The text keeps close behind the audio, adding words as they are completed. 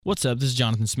What's up? This is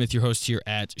Jonathan Smith, your host here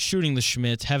at Shooting the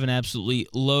Schmitz. Have an absolutely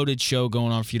loaded show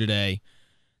going on for you today.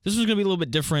 This was going to be a little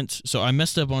bit different, so I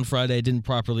messed up on Friday. I didn't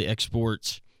properly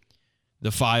export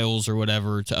the files or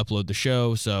whatever to upload the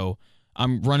show, so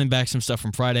I'm running back some stuff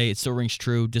from Friday. It still rings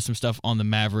true. Did some stuff on the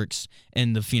Mavericks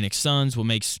and the Phoenix Suns, what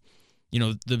makes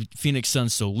the Phoenix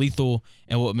Suns so lethal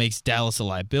and what makes Dallas a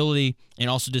liability, and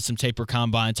also did some taper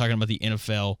combine, talking about the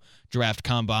NFL draft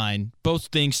combine. Both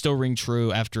things still ring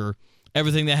true after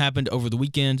everything that happened over the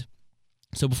weekend.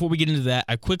 So before we get into that,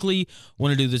 I quickly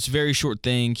want to do this very short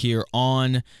thing here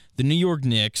on the New York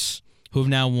Knicks, who have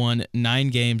now won 9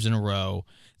 games in a row.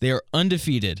 They are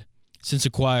undefeated since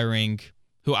acquiring,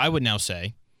 who I would now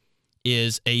say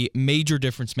is a major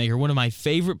difference maker, one of my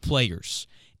favorite players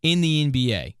in the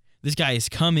NBA. This guy has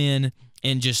come in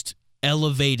and just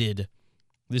elevated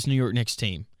this New York Knicks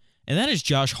team, and that is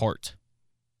Josh Hart.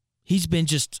 He's been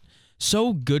just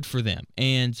so good for them,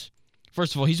 and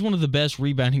first of all, he's one of the best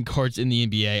rebounding guards in the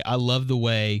NBA. I love the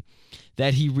way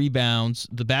that he rebounds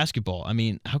the basketball. I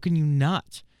mean, how can you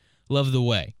not love the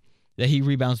way that he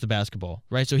rebounds the basketball,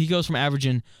 right? So he goes from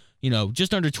averaging,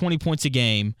 just under 20 points a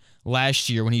game last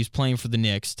year when he was playing for the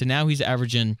Knicks to now he's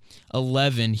averaging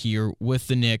 11 here with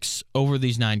the Knicks over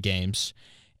these 9 games.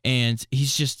 And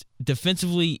he's just,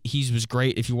 defensively, he was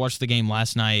great. If you watched the game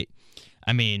last night,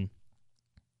 I mean,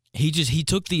 he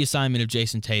took the assignment of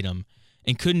Jason Tatum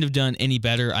and couldn't have done any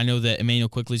better. I know that Emmanuel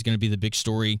Quickley is going to be the big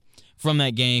story from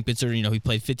that game, considering, he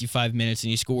played 55 minutes and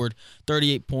he scored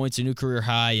 38 points, a new career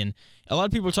high. And a lot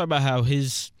of people are talking about how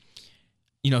his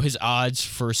odds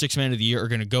for Sixth Man of the Year are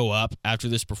going to go up after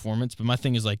this performance. But my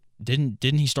thing is, didn't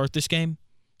he start this game?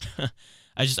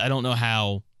 I don't know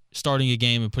how starting a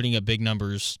game and putting up big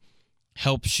numbers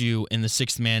helps you in the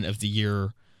Sixth Man of the Year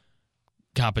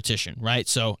competition, right?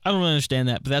 So I don't really understand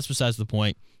that, but that's besides the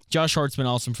point. Josh Hart's been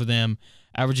awesome for them,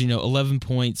 averaging 11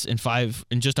 points and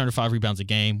just under 5 rebounds a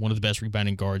game, one of the best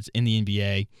rebounding guards in the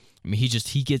NBA. I mean,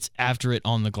 he gets after it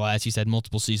on the glass. He's had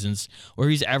multiple seasons where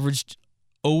he's averaged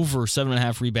over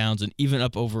 7.5 rebounds and even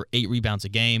up over 8 rebounds a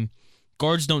game.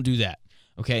 Guards don't do that,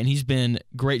 okay? And he's been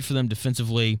great for them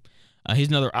defensively. He's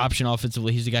another option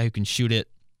offensively. He's a guy who can shoot it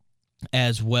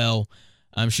as well.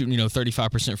 Shooting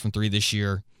 35% from 3 this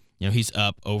year. He's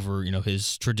up over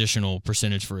his traditional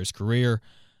percentage for his career.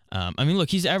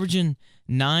 He's averaging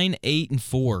 9, 8, and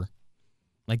 4.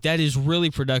 That is really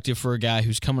productive for a guy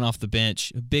who's coming off the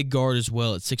bench. A big guard as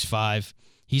well at 6'5".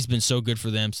 He's been so good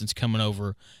for them since coming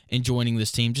over and joining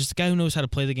this team. Just a guy who knows how to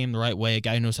play the game the right way, a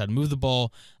guy who knows how to move the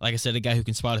ball. Like I said, a guy who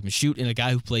can spot up and shoot, and a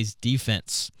guy who plays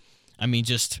defense.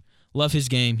 Just love his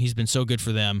game. He's been so good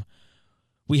for them.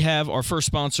 We have our first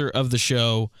sponsor of the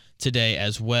show today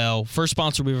as well. First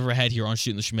sponsor we've ever had here on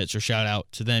Shooting the Schmitz, so shout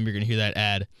out to them. You're going to hear that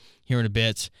ad here in a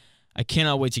bit. I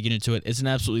cannot wait to get into it. It's an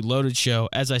absolutely loaded show.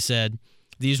 As I said,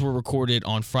 these were recorded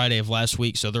on Friday of last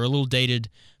week, so they're a little dated,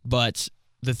 but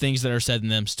the things that are said in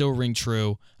them still ring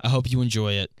true. I hope you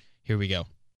enjoy it. Here we go.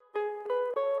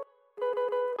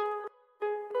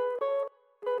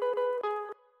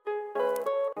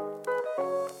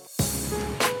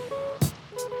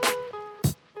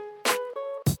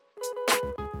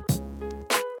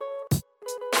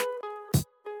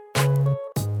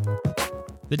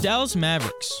 The Dallas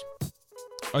Mavericks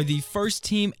are the first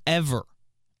team ever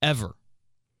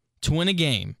to win a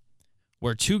game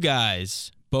where 2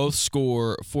 guys both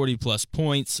score 40-plus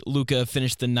points. Luka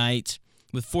finished the night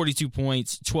with 42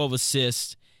 points, 12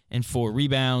 assists, and 4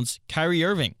 rebounds. Kyrie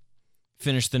Irving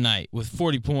finished the night with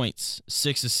 40 points,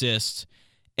 6 assists,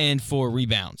 and 4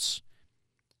 rebounds.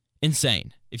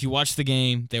 Insane. If you watch the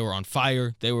game, they were on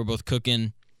fire. They were both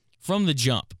cooking from the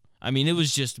jump. It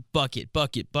was just bucket.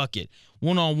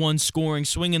 One-on-one scoring,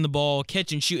 swinging the ball,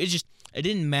 catch and shoot. It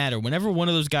didn't matter. Whenever one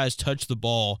of those guys touched the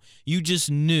ball, you just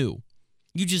knew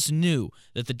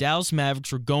that the Dallas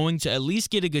Mavericks were going to at least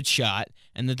get a good shot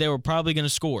and that they were probably going to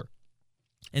score.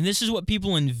 And this is what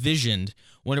people envisioned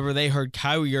whenever they heard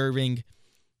Kyrie Irving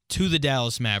to the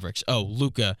Dallas Mavericks. Oh,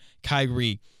 Luka,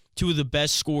 Kyrie, 2 of the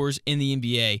best scorers in the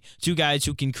NBA, 2 guys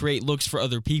who can create looks for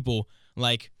other people.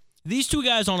 These 2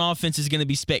 guys on offense is going to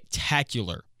be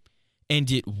spectacular. And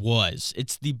it was.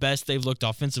 It's the best they've looked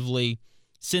offensively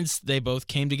since they both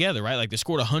came together, right? They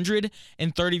scored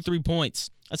 133 points.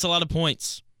 That's a lot of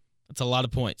points.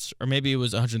 Or maybe it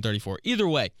was 134. Either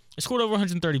way, they scored over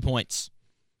 130 points.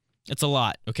 That's a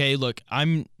lot, okay? Look,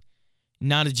 I'm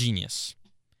not a genius.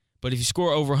 But if you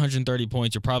score over 130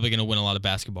 points, you're probably going to win a lot of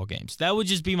basketball games. That would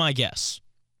just be my guess.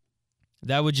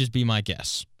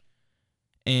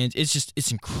 And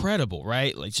it's incredible,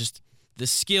 right? Just the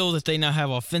skill that they now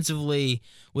have offensively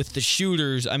with the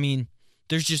shooters.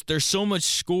 There's so much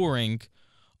scoring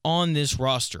on this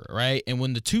roster, right? And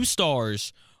when the two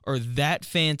stars are that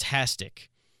fantastic,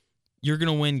 you're going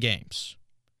to win games.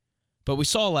 But we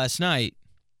saw last night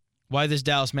why this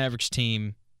Dallas Mavericks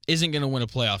team isn't going to win a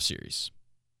playoff series.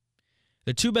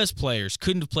 The two best players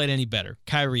couldn't have played any better.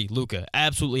 Kyrie, Luka,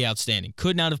 absolutely outstanding.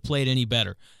 Could not have played any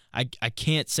better. I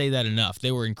can't say that enough.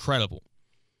 They were incredible.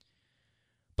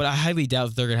 But I highly doubt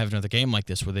that they're going to have another game like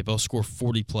this where they both score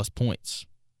 40-plus points.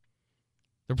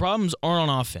 The problems aren't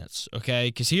on offense, okay?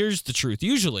 Because here's the truth.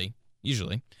 Usually,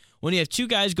 when you have two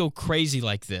guys go crazy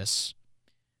like this,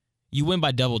 you win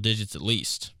by double digits at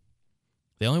least.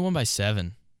 They only won by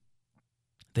 7.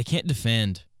 They can't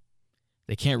defend.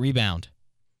 They can't rebound.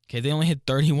 Okay, they only had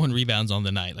 31 rebounds on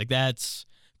the night. Like, that's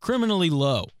criminally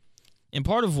low. And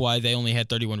part of why they only had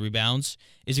 31 rebounds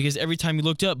is because every time you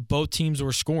looked up, both teams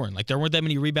were scoring. Like, there weren't that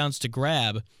many rebounds to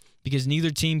grab because neither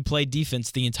team played defense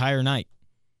the entire night.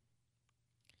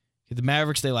 The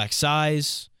Mavericks, they lack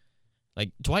size.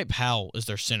 Like, Dwight Powell is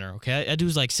their center, okay? That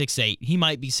dude's like 6'8". He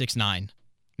might be 6'9",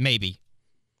 maybe.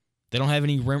 They don't have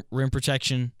any rim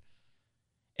protection,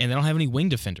 and they don't have any wing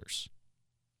defenders.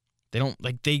 They don't,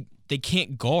 like, they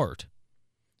can't guard,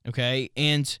 okay?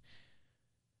 And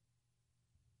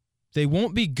they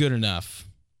won't be good enough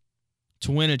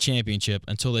to win a championship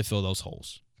until they fill those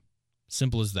holes.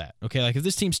 Simple as that. Okay, like if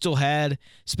this team still had not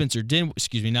Spencer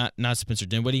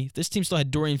Dinwiddie. If this team still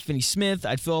had Dorian Finney-Smith,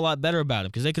 I'd feel a lot better about him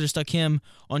because they could have stuck him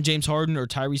on James Harden or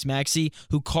Tyrese Maxey,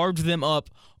 who carved them up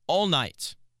all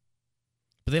night.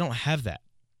 But they don't have that.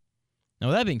 Now,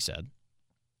 with that being said,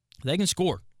 they can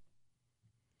score.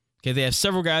 Okay, they have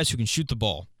several guys who can shoot the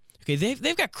ball. Okay,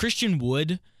 they've got Christian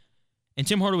Wood and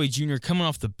Tim Hardaway Jr. coming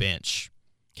off the bench.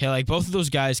 Okay, like both of those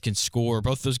guys can score.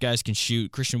 Both of those guys can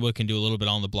shoot. Christian Wood can do a little bit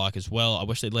on the block as well. I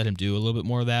wish they'd let him do a little bit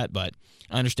more of that, but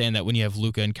I understand that when you have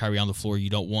Luka and Kyrie on the floor, you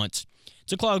don't want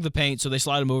to clog the paint, so they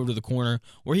slide him over to the corner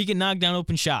where he can knock down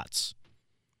open shots.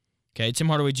 Okay, Tim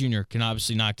Hardaway Jr. can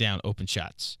obviously knock down open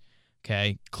shots.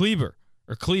 Okay, Kleba,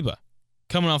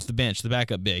 coming off the bench, the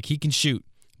backup big, he can shoot.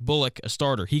 Bullock, a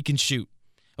starter, he can shoot.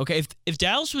 Okay, if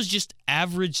Dallas was just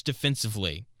average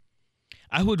defensively,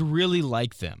 I would really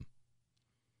like them.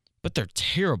 But they're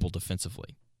terrible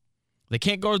defensively. They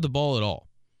can't guard the ball at all,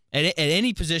 at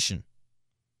any position.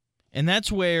 And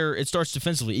that's where it starts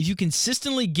defensively. If you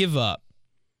consistently give up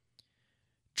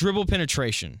dribble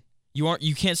penetration,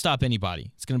 you can't stop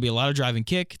anybody. It's going to be a lot of drive and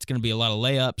kick. It's going to be a lot of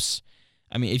layups.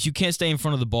 I mean, if you can't stay in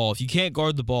front of the ball, if you can't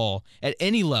guard the ball at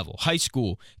any level, high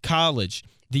school, college,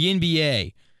 the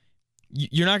NBA,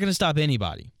 you're not going to stop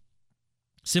anybody.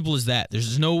 Simple as that.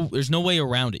 There's no way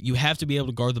around it. You have to be able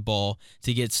to guard the ball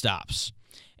to get stops.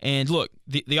 And look,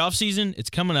 the offseason, it's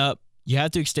coming up. You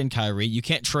have to extend Kyrie. You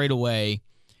can't trade away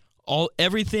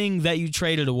everything that you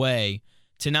traded away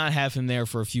to not have him there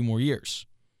for a few more years.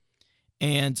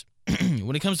 And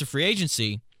when it comes to free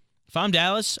agency, if I'm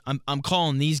Dallas, I'm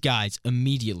calling these guys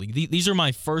immediately. These are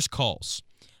my first calls.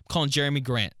 I'm calling Jeremy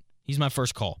Grant. He's my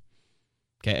first call.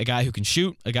 Okay, a guy who can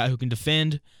shoot, a guy who can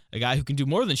defend, a guy who can do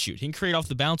more than shoot. He can create off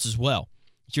the bounce as well.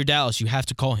 If you're Dallas, you have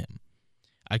to call him.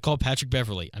 I'd call Patrick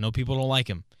Beverley. I know people don't like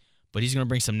him, but he's going to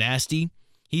bring some nasty.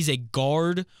 He's a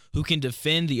guard who can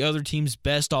defend the other team's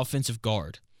best offensive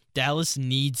guard. Dallas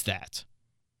needs that.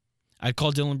 I'd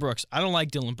call Dillon Brooks. I don't like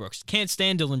Dillon Brooks. Can't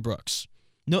stand Dillon Brooks.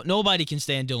 Nobody can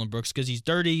stand Dillon Brooks because he's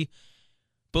dirty.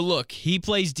 But look, he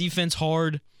plays defense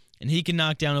hard, and he can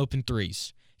knock down open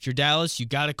threes. If you're Dallas, you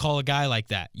got to call a guy like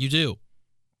that. You do.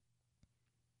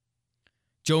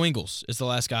 Joe Ingles is the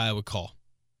last guy I would call.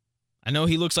 I know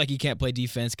he looks like he can't play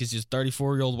defense because he's a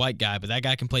 34-year-old white guy, but that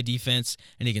guy can play defense,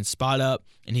 and he can spot up,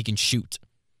 and he can shoot.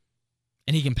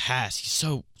 And he can pass. He's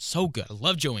so good. I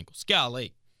love Joe Ingles.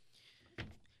 Golly.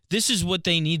 This is what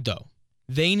they need, though.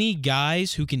 They need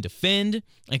guys who can defend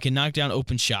and can knock down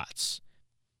open shots.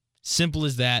 Simple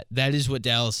as that. That is what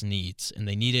Dallas needs, and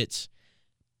they need it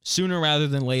sooner rather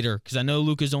than later, because I know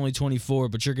Luka's only 24,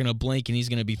 but you're going to blink and he's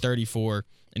going to be 34,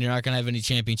 and you're not going to have any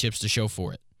championships to show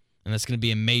for it. And that's going to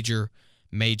be a major,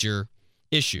 major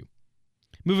issue.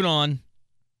 Moving on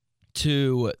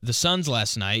to the Suns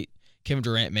last night, Kevin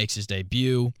Durant makes his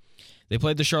debut. They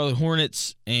played the Charlotte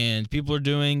Hornets, and people are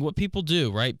doing what people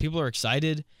do, right? People are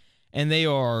excited, and they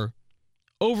are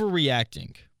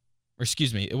overreacting. Or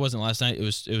excuse me, it wasn't last night. It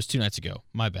was 2 nights ago.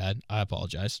 My bad. I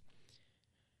apologize.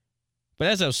 But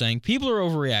as I was saying, people are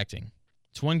overreacting.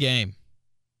 It's one game.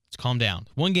 Let's calm down.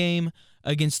 One game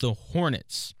against the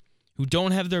Hornets, who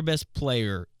don't have their best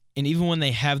player, and even when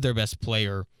they have their best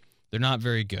player, they're not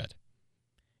very good.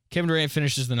 Kevin Durant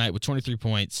finishes the night with 23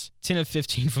 points, 10 of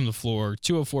 15 from the floor,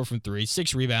 2 of 4 from 3,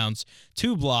 6 rebounds,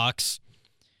 2 blocks.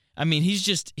 I mean, he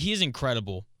is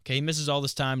incredible. Okay, he misses all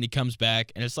this time, and he comes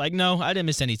back, and it's like, no, I didn't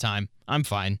miss any time. I'm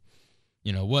fine.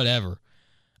 Whatever.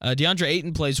 DeAndre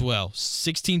Ayton plays well.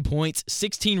 16 points,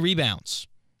 16 rebounds,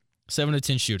 7 of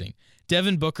 10 shooting.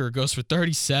 Devin Booker goes for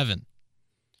 37.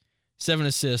 7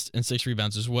 assists and 6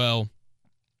 rebounds as well.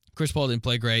 Chris Paul didn't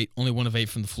play great. Only 1 of 8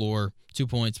 from the floor. 2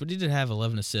 points, but he did have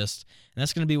 11 assists. And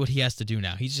that's going to be what he has to do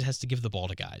now. He just has to give the ball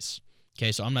to guys.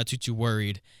 Okay, so I'm not too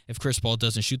worried if Chris Paul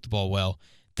doesn't shoot the ball well.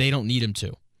 They don't need him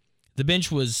to. The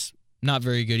bench was not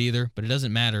very good either, but it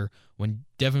doesn't matter. When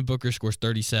Devin Booker scores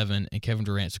 37 and Kevin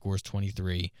Durant scores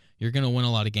 23, you're going to win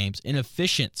a lot of games.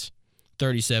 Inefficient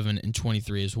 37 and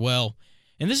 23 as well.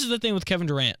 And this is the thing with Kevin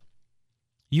Durant.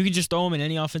 You can just throw him in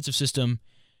any offensive system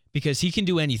because he can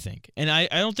do anything. And I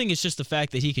don't think it's just the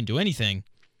fact that he can do anything.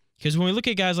 Because when we look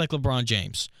at guys like LeBron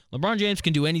James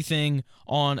can do anything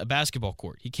on a basketball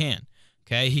court. He can.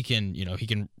 Okay, he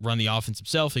can run the offense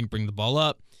himself. He can bring the ball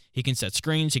up. He can set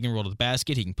screens. He can roll to the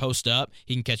basket. He can post up.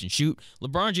 He can catch and shoot.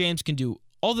 LeBron James can do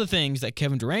all the things that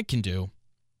Kevin Durant can do,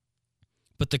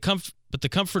 but the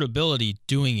comfortability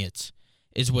doing it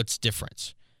is what's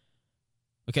different.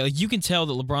 Okay, like you can tell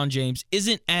that LeBron James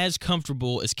isn't as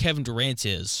comfortable as Kevin Durant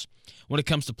is when it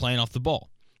comes to playing off the ball.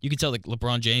 You can tell that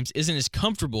LeBron James isn't as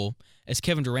comfortable as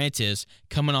Kevin Durant is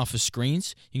coming off of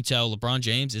screens. You can tell LeBron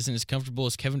James isn't as comfortable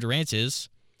as Kevin Durant is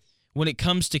when it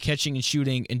comes to catching and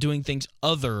shooting and doing things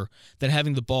other than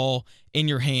having the ball in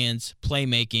your hands,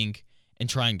 playmaking, and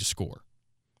trying to score.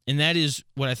 And that is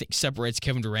what I think separates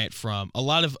Kevin Durant from a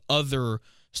lot of other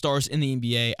stars in the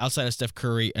NBA outside of Steph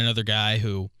Curry, another guy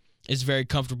who is very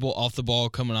comfortable off the ball,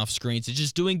 coming off screens, and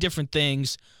just doing different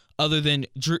things other than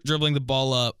dribbling the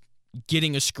ball up,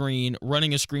 getting a screen,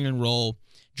 running a screen and roll,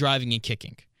 driving and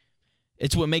kicking.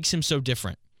 It's what makes him so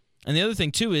different. And the other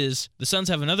thing, too, is the Suns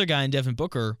have another guy in Devin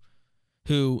Booker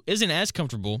who isn't as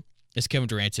comfortable as Kevin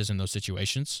Durant is in those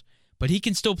situations, but he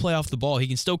can still play off the ball. He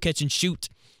can still catch and shoot.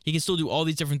 He can still do all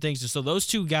these different things. And so those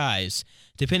two guys,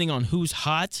 depending on who's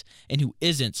hot and who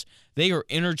isn't, they are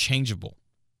interchangeable.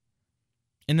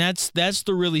 And that's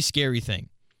the really scary thing.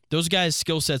 Those guys'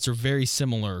 skill sets are very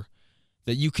similar,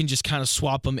 that you can just kind of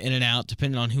swap them in and out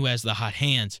depending on who has the hot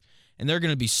hand. And they're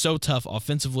going to be so tough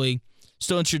offensively.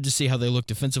 Still interested to see how they look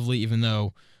defensively, even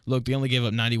though, look, they only gave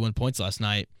up 91 points last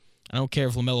night. I don't care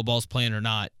if LaMelo Ball's playing or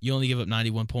not. You only give up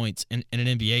 91 points in an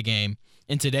NBA game.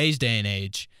 In today's day and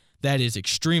age, that is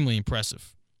extremely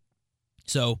impressive.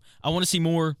 So I want to see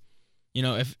more.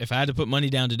 If I had to put money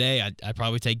down today, I'd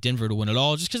probably take Denver to win it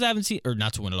all, just because I haven't seen, or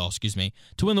not to win it all, excuse me,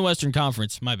 to win the Western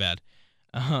Conference. My bad.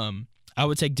 I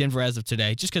would take Denver as of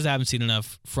today, just because I haven't seen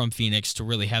enough from Phoenix to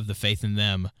really have the faith in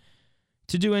them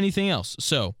to do anything else.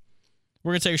 So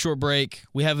we're going to take a short break.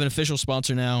 We have an official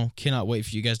sponsor now. Cannot wait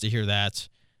for you guys to hear that.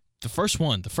 The first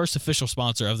official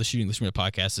sponsor of the Shooting the Schmidt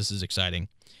podcast. This is exciting.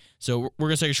 So we're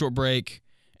going to take a short break,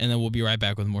 and then we'll be right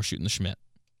back with more Shooting the Schmidt.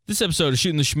 This episode of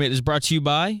Shooting the Schmidt is brought to you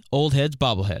by Old Heads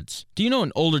Bobbleheads. Do you know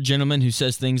an older gentleman who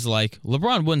says things like,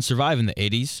 LeBron wouldn't survive in the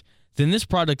 80s? Then this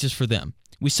product is for them.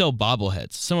 We sell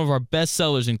bobbleheads. Some of our best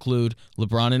sellers include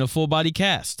LeBron in a full-body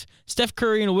cast, Steph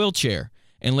Curry in a wheelchair,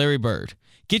 and Larry Bird.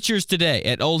 Get yours today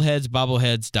at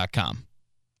oldheadsbobbleheads.com.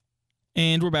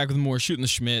 And we're back with more Shooting the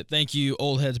Schmidt. Thank you,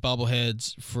 Old Heads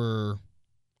Bobbleheads, for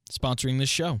sponsoring this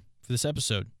show, for this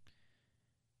episode.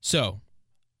 So,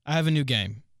 I have a new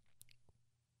game.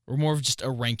 Or more of just a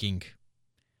ranking.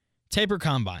 Taper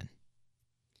Combine.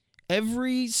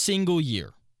 Every single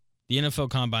year, the NFL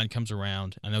Combine comes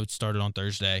around. I know it started on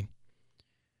Thursday.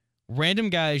 Random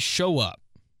guys show up,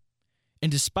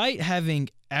 and despite having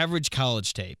average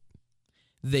college tape,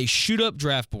 they shoot up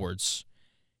draft boards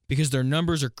because their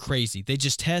numbers are crazy. They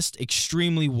just test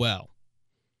extremely well.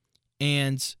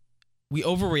 And we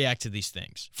overreact to these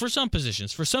things. For some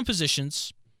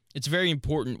positions, it's very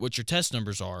important what your test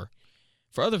numbers are.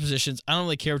 For other positions, I don't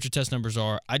really care what your test numbers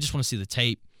are. I just want to see the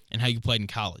tape and how you played in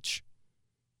college.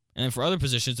 And then for other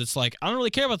positions, it's like, I don't really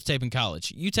care about the tape in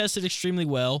college. You tested extremely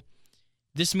well.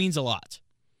 This means a lot.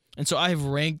 And so I have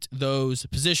ranked those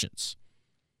positions.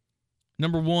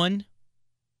 Number 1,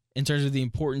 in terms of the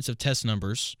importance of test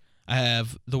numbers, I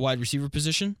have the wide receiver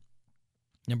position.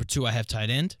 Number 2, I have tight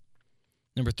end.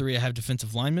 Number 3, I have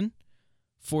defensive linemen.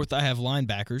 4th, I have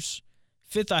linebackers.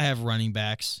 5th, I have running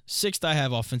backs. 6th, I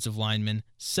have offensive linemen.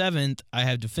 7th, I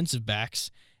have defensive backs.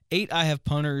 8, I have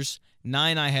punters.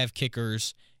 9, I have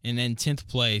kickers. And then 10th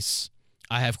place,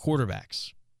 I have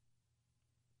quarterbacks.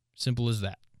 Simple as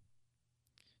that.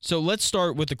 So let's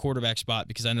start with the quarterback spot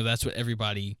because I know that's what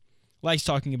everybody likes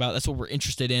talking about. That's what we're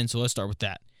interested in, so let's start with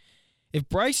that. If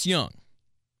Bryce Young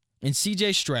and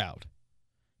C.J. Stroud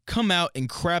come out and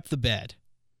crap the bed,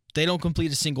 they don't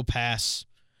complete a single pass,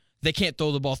 they can't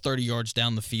throw the ball 30 yards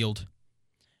down the field.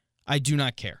 I do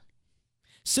not care.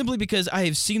 Simply because I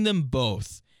have seen them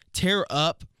both tear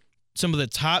up some of the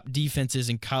top defenses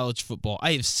in college football.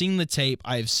 I have seen the tape.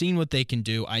 I have seen what they can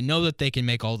do. I know that they can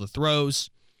make all the throws.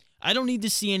 I don't need to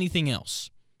see anything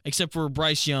else except for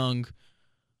Bryce Young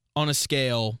on a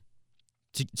scale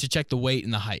to check the weight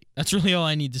and the height. That's really all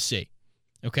I need to see.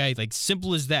 Okay? Like,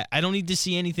 simple as that. I don't need to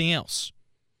see anything else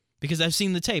because I've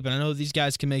seen the tape and I know these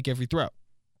guys can make every throw.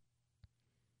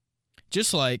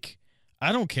 Just like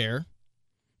I don't care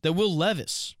that Will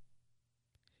Levis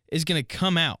is going to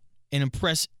come out and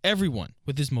impress everyone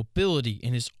with his mobility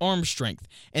and his arm strength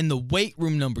and the weight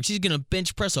room numbers. He's going to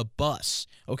bench press a bus.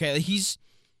 Okay? He's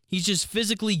just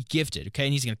physically gifted. Okay?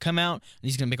 And he's going to come out and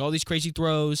he's going to make all these crazy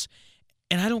throws.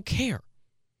 And I don't care.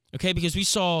 Okay? Because we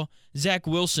saw Zach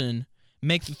Wilson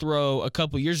make the throw a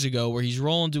couple years ago where he's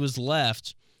rolling to his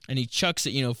left and he chucks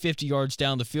it, 50 yards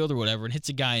down the field or whatever and hits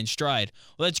a guy in stride.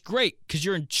 Well, that's great because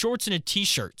you're in shorts and a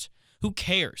T-shirt. Who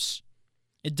cares?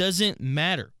 It doesn't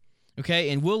matter. Okay?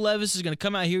 And Will Levis is going to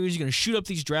come out here. He's going to shoot up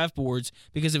these draft boards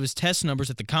because of his test numbers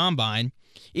at the combine,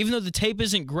 even though the tape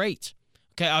isn't great.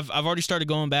 Okay? I've already started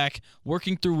going back,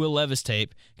 working through Will Levis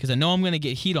tape because I know I'm going to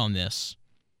get heat on this.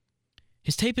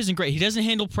 His tape isn't great. He doesn't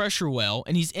handle pressure well,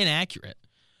 and he's inaccurate.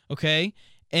 Okay?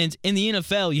 And in the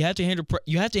NFL, you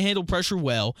have to handle pressure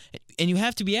well, and you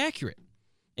have to be accurate.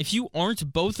 If you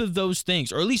aren't both of those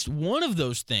things, or at least one of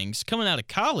those things coming out of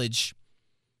college,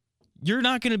 you're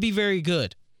not going to be very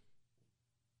good.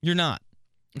 You're not.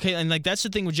 Okay, and that's the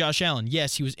thing with Josh Allen.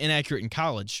 Yes, he was inaccurate in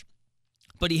college,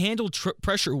 but he handled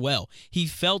pressure well. He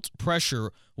felt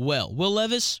pressure well. Will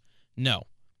Levis, no.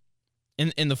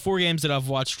 In the 4 games that I've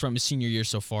watched from his senior year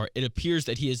so far, it appears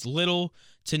that he has little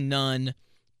to none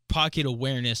pocket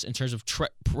awareness in terms of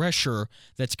pressure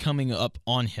that's coming up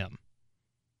on him.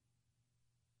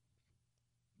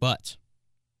 But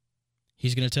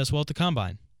he's going to test well at the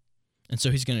combine, and so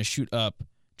he's going to shoot up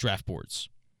draft boards.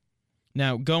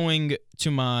 Now, going to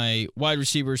my wide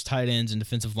receivers, tight ends, and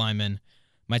defensive linemen,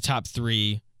 my top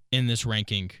 3 in this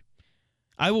ranking,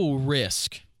 I will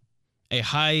risk a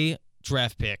high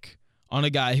draft pick on a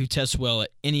guy who tests well at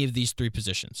any of these 3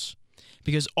 positions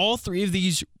because all 3 of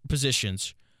these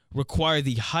positions require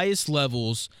the highest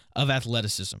levels of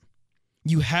athleticism.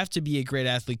 You have to be a great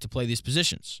athlete to play these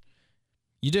positions.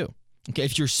 You do. Okay,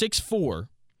 if you're 6'4",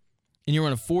 and you're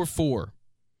on a 4.4,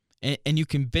 and you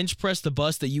can bench press the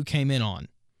bus that you came in on,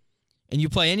 and you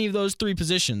play any of those 3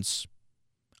 positions,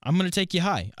 I'm going to take you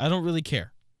high. I don't really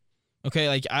care.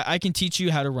 Okay, I can teach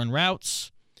you how to run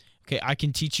routes. Okay, I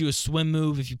can teach you a swim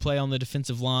move if you play on the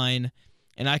defensive line,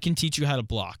 and I can teach you how to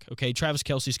block. Okay, Travis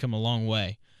Kelce's come a long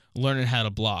way learning how to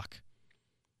block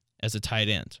as a tight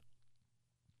end.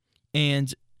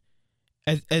 And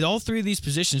at all 3 of these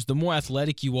positions, the more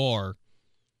athletic you are,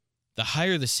 the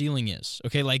higher the ceiling is.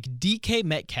 Okay, like DK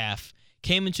Metcalf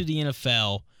came into the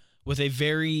NFL with a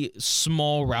very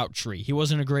small route tree. He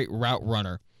wasn't a great route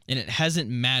runner, and it hasn't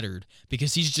mattered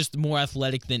because he's just more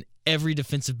athletic than every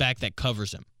defensive back that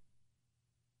covers him.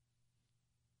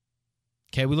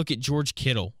 Okay, we look at George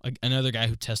Kittle, another guy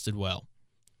who tested well.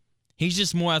 He's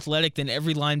just more athletic than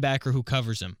every linebacker who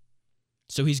covers him,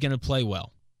 so he's going to play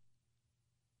well.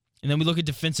 And then we look at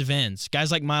defensive ends,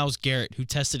 guys like Myles Garrett, who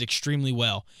tested extremely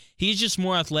well. He's just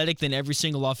more athletic than every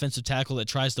single offensive tackle that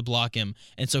tries to block him,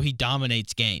 and so he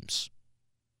dominates games.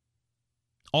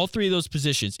 All 3 of those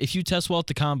positions, if you test well at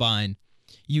the combine,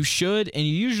 you should, and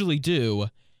you usually do,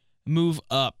 move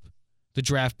up the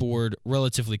draft board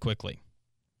relatively quickly.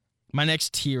 My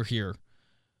next tier here,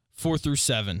 4 through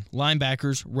 7,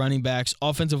 linebackers, running backs,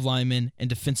 offensive linemen, and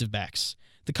defensive backs.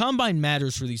 The combine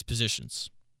matters for these positions.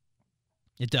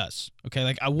 It does.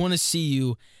 Okay, I want to see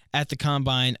you at the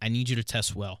combine. I need you to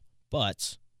test well.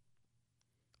 But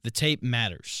the tape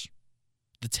matters.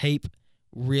 The tape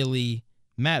really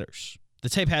matters. The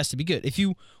tape has to be good. If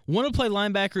you want to play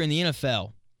linebacker in the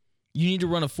NFL, you need to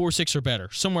run a 4.6 or better,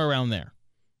 somewhere around there.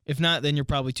 If not, then you're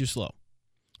probably too slow.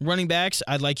 Running backs,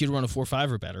 I'd like you to run a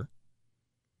 4.5 or better.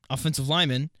 Offensive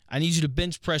lineman, I need you to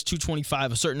bench press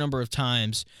 225 a certain number of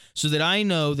times so that I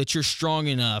know that you're strong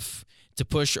enough to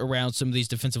push around some of these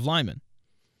defensive linemen.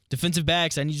 Defensive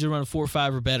backs, I need you to run a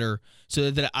 4.5 or better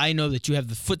so that I know that you have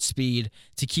the foot speed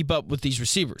to keep up with these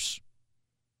receivers.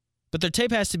 But their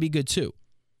tape has to be good too.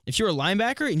 If you're a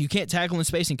linebacker and you can't tackle in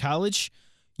space in college,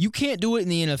 you can't do it in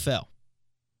the NFL.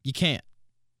 You can't.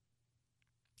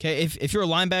 Okay, if you're a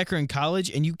linebacker in college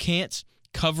and you can't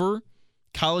cover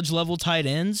college-level tight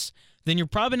ends, then you're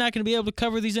probably not going to be able to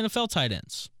cover these NFL tight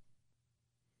ends.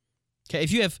 Okay,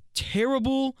 if you have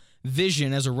terrible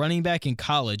vision as a running back in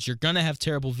college, you're going to have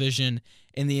terrible vision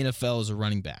in the NFL as a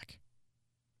running back.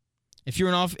 If you're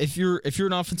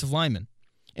an offensive lineman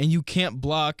and you can't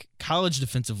block college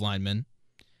defensive linemen,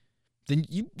 then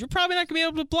you're probably not going to be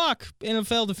able to block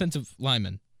NFL defensive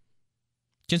linemen,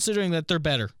 considering that they're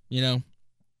better,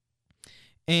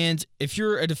 And if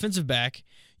you're a defensive back,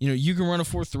 you can run a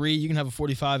 4.3, you can have a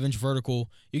 45-inch vertical,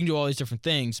 you can do all these different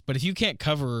things, but if you can't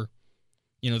cover,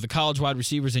 the college wide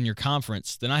receivers in your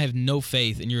conference, then I have no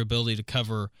faith in your ability to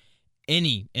cover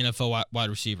any NFL wide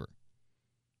receiver.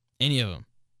 Any of them.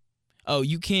 Oh,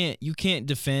 you can't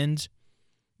defend,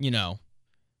 the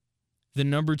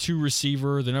number 2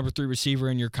 receiver, the number 3 receiver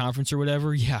in your conference or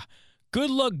whatever. Yeah. Good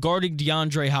luck guarding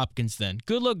DeAndre Hopkins then.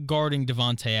 Good luck guarding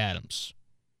Devontae Adams.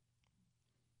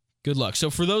 Good luck. So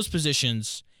for those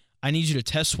positions, I need you to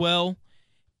test well,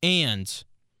 and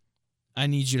I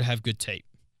need you to have good tape.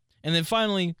 And then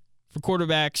finally, for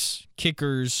quarterbacks,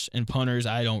 kickers, and punters,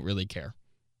 I don't really care.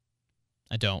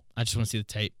 I don't. I just want to see the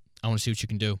tape. I want to see what you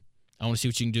can do. I want to see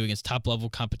what you can do against top-level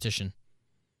competition.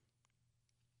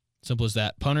 Simple as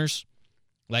that. Punters,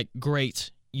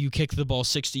 great. You kick the ball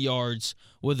 60 yards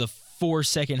with a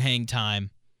 4-second hang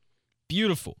time.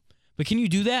 Beautiful. But can you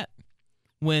do that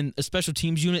when a special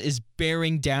teams unit is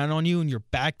bearing down on you and you're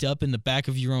backed up in the back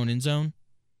of your own end zone?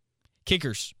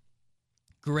 Kickers,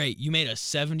 great. You made a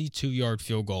 72-yard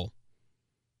field goal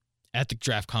at the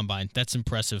draft combine. That's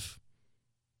impressive.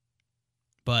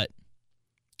 But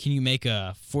can you make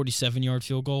a 47-yard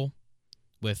field goal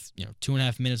with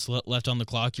 2.5 minutes left on the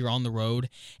clock? You're on the road,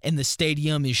 and the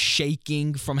stadium is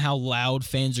shaking from how loud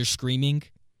fans are screaming.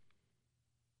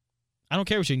 I don't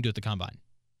care what you can do at the combine.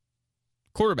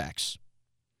 Quarterbacks,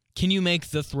 can you make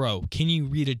the throw? Can you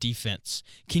read a defense?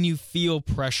 Can you feel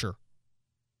pressure?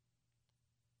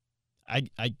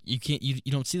 You can't.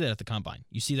 You don't see that at the combine.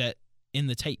 You see that in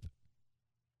the tape.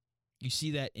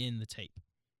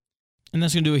 And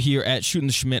that's going to do it here at Shooting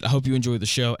the Schmidt. I hope you enjoyed the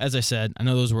show. As I said, I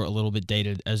know those were a little bit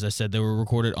dated. As I said, they were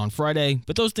recorded on Friday,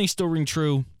 but those things still ring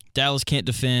true. Dallas can't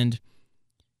defend.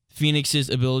 Phoenix's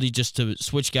ability just to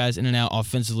switch guys in and out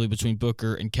offensively between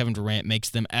Booker and Kevin Durant makes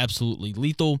them absolutely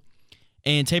lethal.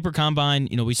 And Taper Combine,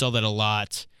 we saw that a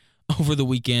lot over the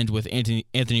weekend with Anthony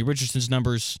Richardson's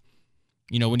numbers.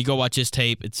 When you go watch his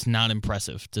tape, it's not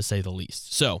impressive, to say the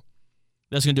least. So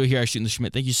that's going to do it here at Shooting the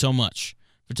Schmidt. Thank you so much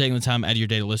for taking the time out of your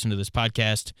day to listen to this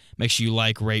podcast. Make sure you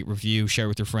like, rate, review, share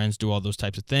with your friends, do all those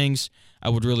types of things. I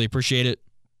would really appreciate it.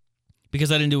 Because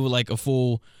I didn't do a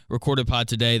full recorded pod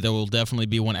today, there will definitely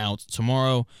be one out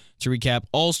tomorrow to recap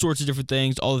all sorts of different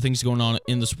things, all the things going on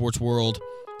in the sports world.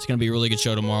 It's going to be a really good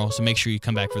show tomorrow, so make sure you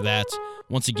come back for that.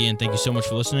 Once again, thank you so much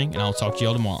for listening, and I'll talk to you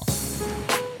all tomorrow.